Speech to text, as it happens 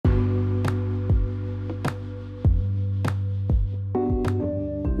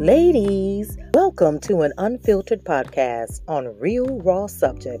Ladies, welcome to an unfiltered podcast on real, raw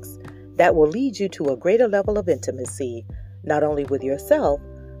subjects that will lead you to a greater level of intimacy, not only with yourself,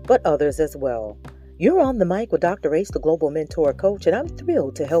 but others as well. You're on the mic with Dr. Ace, the Global Mentor Coach, and I'm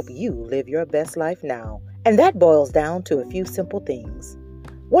thrilled to help you live your best life now. And that boils down to a few simple things.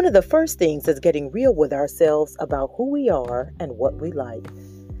 One of the first things is getting real with ourselves about who we are and what we like.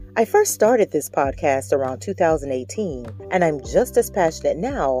 I first started this podcast around 2018, and I'm just as passionate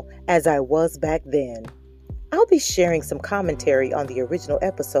now as I was back then. I'll be sharing some commentary on the original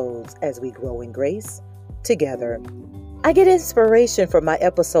episodes as we grow in grace together. I get inspiration from my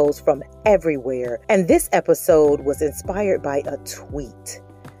episodes from everywhere, and this episode was inspired by a tweet.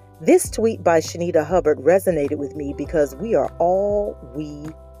 This tweet by Shanita Hubbard resonated with me because we are all we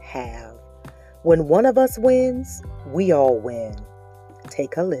have. When one of us wins, we all win.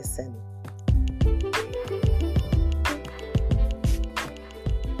 Take a listen.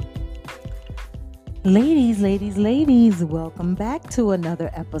 Ladies, welcome back to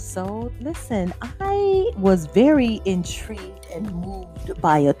another episode. Listen, I was very intrigued and moved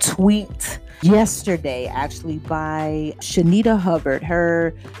by a tweet yesterday, actually, by Shanita Hubbard.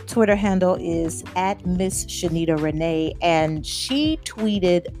 Her Twitter handle is @MissShanitaRenee, and she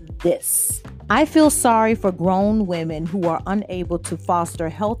tweeted this. I feel sorry for grown women who are unable to foster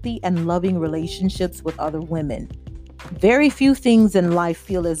healthy and loving relationships with other women. Very few things in life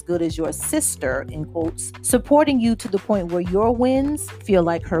feel as good as your sister, in quotes, supporting you to the point where your wins feel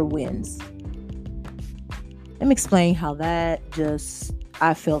like her wins. Let me explain how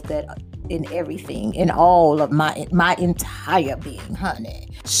I felt that in everything, in all of my entire being, honey.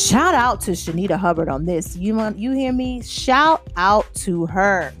 Shout out to Shanita Hubbard on this. You hear me? Shout out to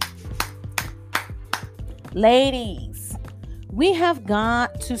her. Ladies, we have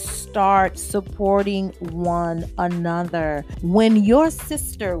got to start supporting one another. When your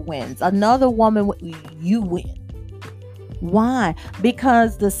sister wins, another woman, you win. Why?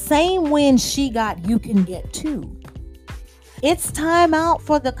 Because the same win she got, you can get too. It's time out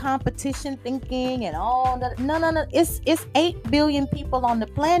for the competition thinking and all that. No. It's 8 billion people on the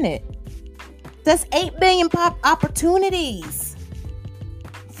planet. That's 8 billion opportunities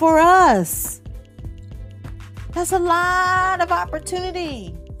for us. That's a lot of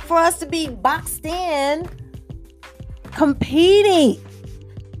opportunity for us to be boxed in, competing,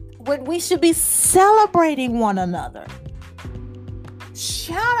 when we should be celebrating one another.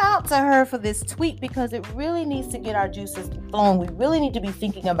 Shout out to her for this tweet because it really needs to get our juices flowing. We really need to be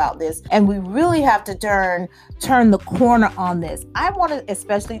thinking about this, and we really have to turn the corner on this. I want to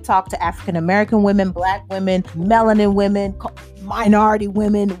especially talk to African American women, Black women, melanin women, minority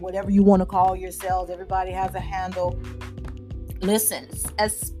women, whatever you want to call yourselves. Everybody has a handle. Listen,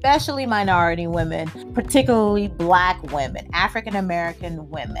 especially minority women, particularly Black women, African American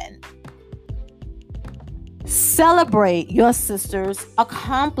women. Celebrate your sister's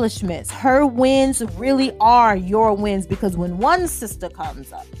accomplishments. Her wins really are your wins, because when one sister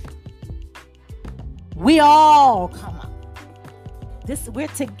comes up, we all come up. We're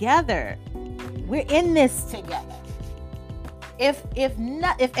together. We're in this together. If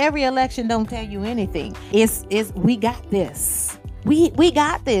every election don't tell you anything, it's we got this. We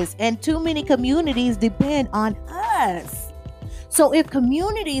got this, and too many communities depend on us. So if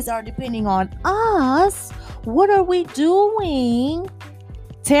communities are depending on us, what are we doing?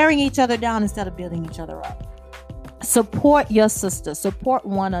 Tearing each other down instead of building each other up. Support your sister. Support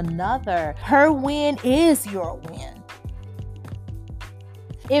one another. Her win is your win.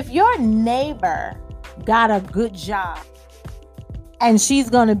 If your neighbor got a good job and she's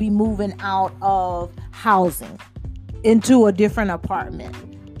going to be moving out of housing into a different apartment,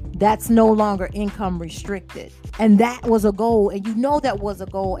 that's no longer income restricted. And that was a goal, and you know that was a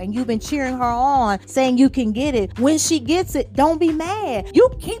goal, and you've been cheering her on, saying you can get it. When she gets it, don't be mad. You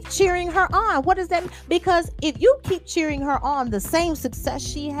keep cheering her on. What does that mean? Because if you keep cheering her on, the same success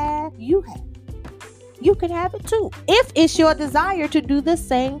she had, you can have it too. If it's your desire to do the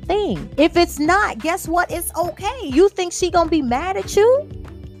same thing. If it's not, guess what? It's okay. You think she gonna be mad at you?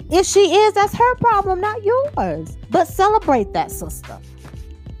 If she is, that's her problem, not yours. But celebrate that sister.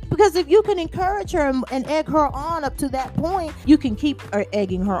 Because if you can encourage her and egg her on up to that point, you can keep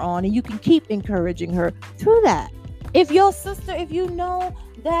egging her on, and you can keep encouraging her through that. If your sister, if you know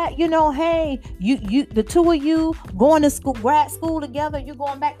that, hey, you the two of you going to school, grad school together, you're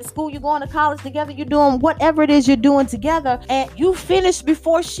going back to school, you're going to college together, you're doing whatever it is you're doing together, and you finish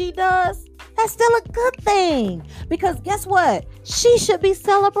before she does, that's still a good thing. Because guess what? She should be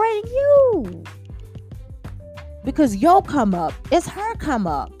celebrating you. Because your come up is her come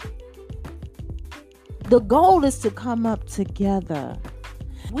up. The goal is to come up together.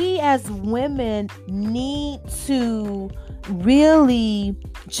 We as women need to really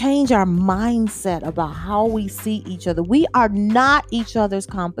change our mindset about how we see each other. We are not each other's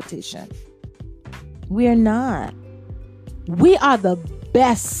competition. We are not. We are the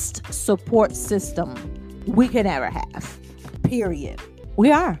best support system we can ever have. Period.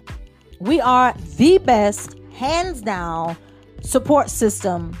 We are. We are the best, hands down, support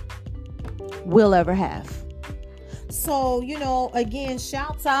system we'll ever have. So, again,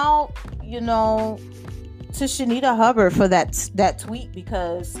 shouts out, to Shanita Hubbard for that tweet,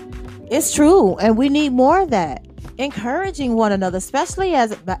 because it's true. And we need more of that. Encouraging one another, especially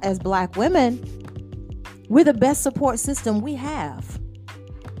as Black women. We're the best support system we have.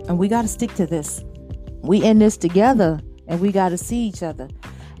 And we got to stick to this. We in this together, and we got to see each other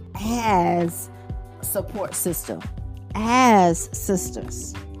as a support system, as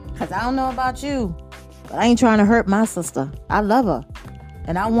sisters. Because I don't know about you, but I ain't trying to hurt my sister. I love her.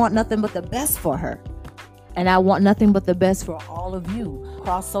 And I want nothing but the best for her. And I want nothing but the best for all of you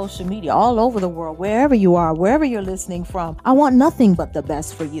across social media, all over the world, wherever you are, wherever you're listening from. I want nothing but the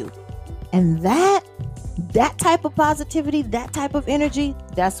best for you. And that type of positivity, that type of energy,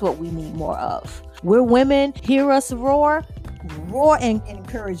 that's what we need more of. We're women. Hear us roar and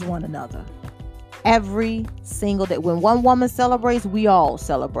encourage one another. Every single day. When one woman celebrates, we all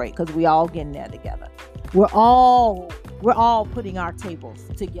celebrate, because we all getting there together. We're all putting our tables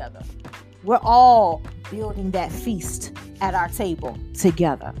together. We're all building that feast at our table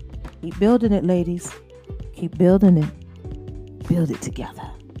together. Keep building it, ladies. Keep building it. Build it together.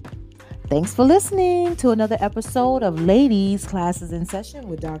 Thanks for listening to another episode of Ladies Classes in Session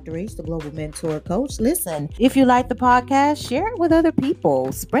with Dr. H, the Global Mentor Coach. Listen, if you like the podcast, share it with other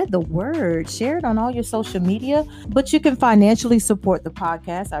people. Spread the word. Share it on all your social media. But you can financially support the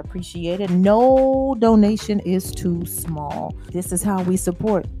podcast. I appreciate it. No donation is too small. This is how we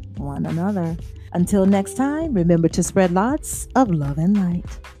support one another. Until next time, remember to spread lots of love and light.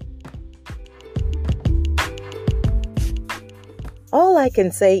 All I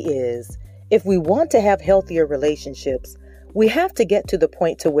can say is, if we want to have healthier relationships, we have to get to the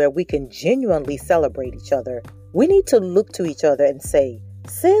point to where we can genuinely celebrate each other. We need to look to each other and say,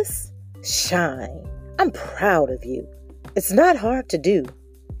 sis, shine. I'm proud of you. It's not hard to do.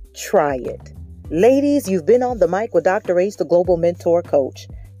 Try it. Ladies, you've been on the mic with Dr. H, the Global Mentor Coach.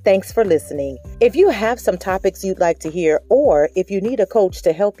 Thanks for listening. If you have some topics you'd like to hear, or if you need a coach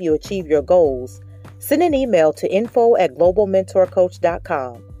to help you achieve your goals, send an email to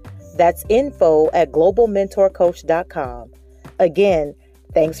info@globalmentorcoach.com. That's info@globalmentorcoach.com. Again,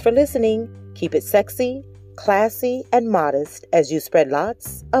 thanks for listening. Keep it sexy, classy, and modest as you spread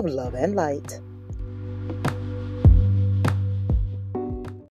lots of love and light.